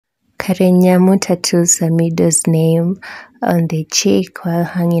Nyamu tattoos Samidoh'S name on the cheek while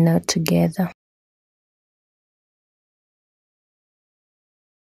hanging out together.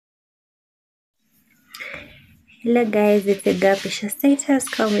 Hello guys, it's a girl Pisha Status.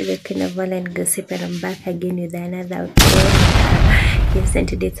 Call me the Queen of Violent Gossip, and I'm back again with another update. Yes, and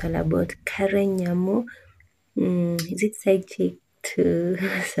today it's all about Nyamu. Is it side chick to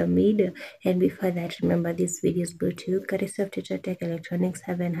Samido? And before that, remember this video is brought to you courtesy of Tetra Tech Electronics,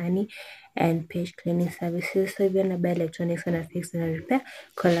 Heaven Honey, and Page Cleaning Services. So if you want to buy electronics and fix and repair,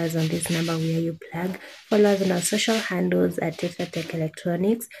 call us on this number where you plug. Follow us on our social handles at Tetra Tech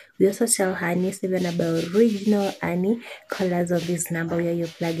Electronics. We also sell honey, so if you want to buy original honey, call us on this number where you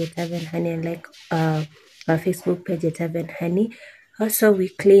plug at Heaven Honey, and like our Facebook page at Heaven Honey. Also, we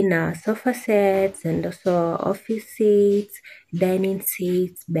clean our sofa sets and also office seats, dining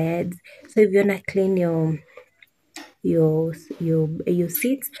seats, beds. So if you wanna clean your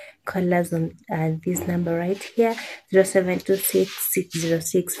seats, call us on this number right here,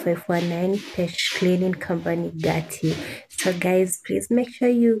 0726606519. Page Cleaning Company got you. So guys, please make sure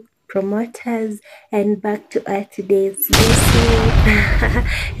you promote us. And back to our today's gossip.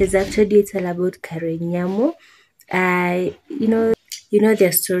 It's actually it's all about Nyamu. You know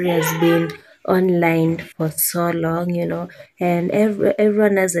their story has been online for so long, and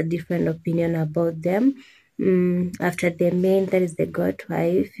everyone has a different opinion about them. After the main, that is the god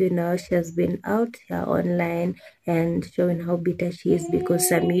wife, she has been out here online and showing how bitter she is because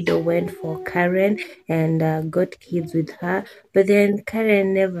Samido went for Karen and got kids with her, but then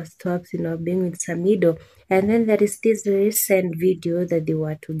Karen never stops, being with Samido. And then there is this recent video that they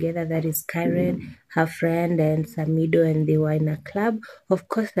were together, that is Karen, her friend, and Samido, and they were in a club. Of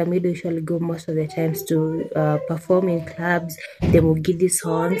course, Samido usually go most of the times to perform in clubs, the Mugidi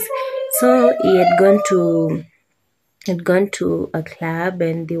songs. So he had gone to a club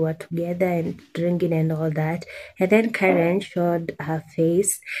and they were together and drinking and all that. And then Karen showed her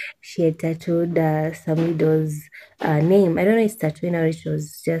face. She had tattooed Samidoh's name. I don't know if it's tattooing or it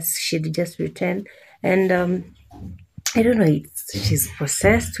was just, she'd just written. And I don't know, she's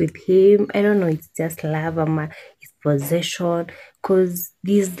possessed with him. I don't know, it's just love, it's possession. Because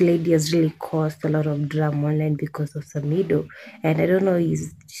this lady has really caused a lot of drama online because of Samido. And I don't know,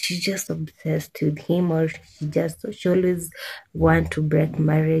 she's just obsessed with him, or she always want to break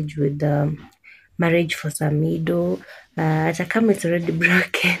marriage with marriage for Samido. Atakama it's already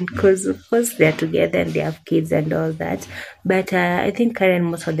broken because of course they're together and they have kids and all that. But I think Karen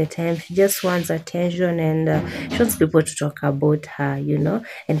most of the time she just wants attention and she wants people to talk about her,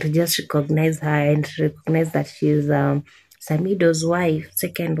 and to just recognize her and recognize that she's Samido's wife,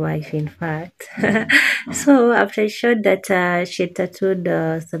 second wife, in fact. So after I showed that she tattooed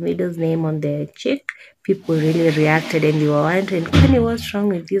Samido's name on the cheek, people really reacted and they were wondering, Connie, what's wrong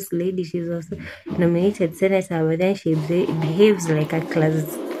with this lady? She's also nominated senator, but then she behaves like a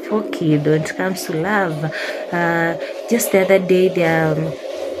class 4 kid when it comes to love. Just the other day, their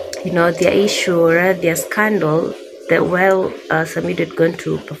issue or their scandal, that Samir had gone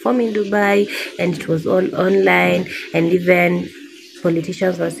to perform in Dubai and it was all online, and even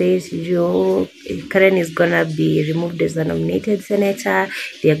politicians were saying Karen is gonna be removed as a nominated senator.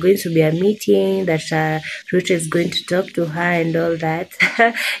 They are going to be a meeting that Ruto is going to talk to her and all that,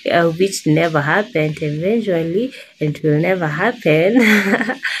 which never happened eventually, and it will never happen.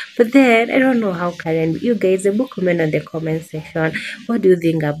 But then I don't know how Karen. You guys, a book comment on the comment section. What do you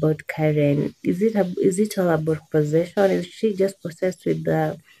think about Karen? Is it all about possession? Is she just possessed with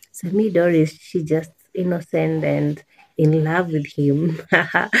the Samid, or is she just innocent and in love with him?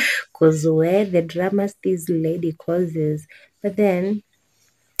 Because where the dramas this lady causes, but then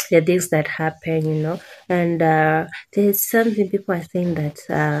the things that happen, and there's something people are saying that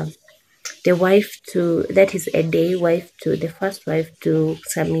the wife to that is a day wife to the first wife to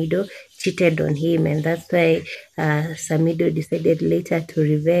Samido cheated on him, and that's why Samido decided later to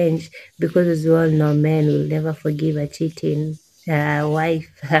revenge, because as we all know, men will never forgive a cheating wife,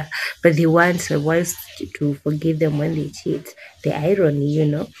 but they want a wife to forgive them when they cheat. The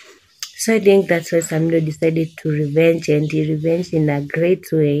irony. So I think that's why Samido decided to revenge, and he revenged in a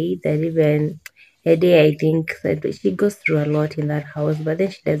great way that even a day I think that she goes through a lot in that house, but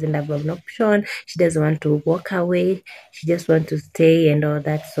then she doesn't have an option. She doesn't want to walk away. She just wants to stay and all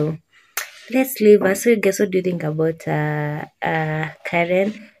that. So let's leave her. So guess what do you think about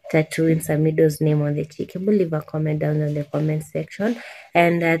Karen tattooing Samido's name on the cheek? You will leave a comment down in the comment section.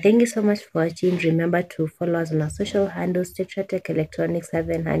 And thank you so much for watching. Remember to follow us on our social handles, Tetra Tech Electronics,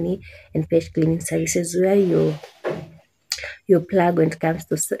 Heaven Honey, and Page Cleaning Services, where you your plug when it comes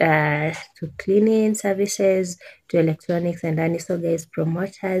to cleaning services, to electronics and any. So guys,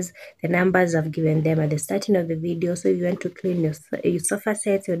 promoters, the numbers I've given them at the starting of the video. So if you want to clean your sofa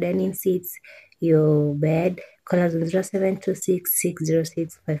sets, your dining seats, your bed, call us on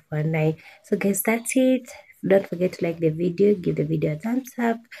 0726606519. So guys, that's it. Don't forget to like the video, give the video a thumbs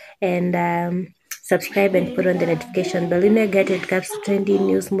up, and subscribe and put on the notification bell. You know, get it comes to trending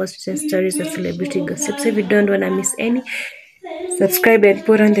news, most recent stories, and celebrity gossip. So if you don't want to miss any, subscribe and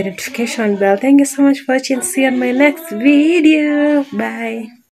put on the notification bell. Thank you so much for watching. See you on my next video.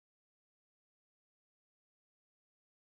 Bye.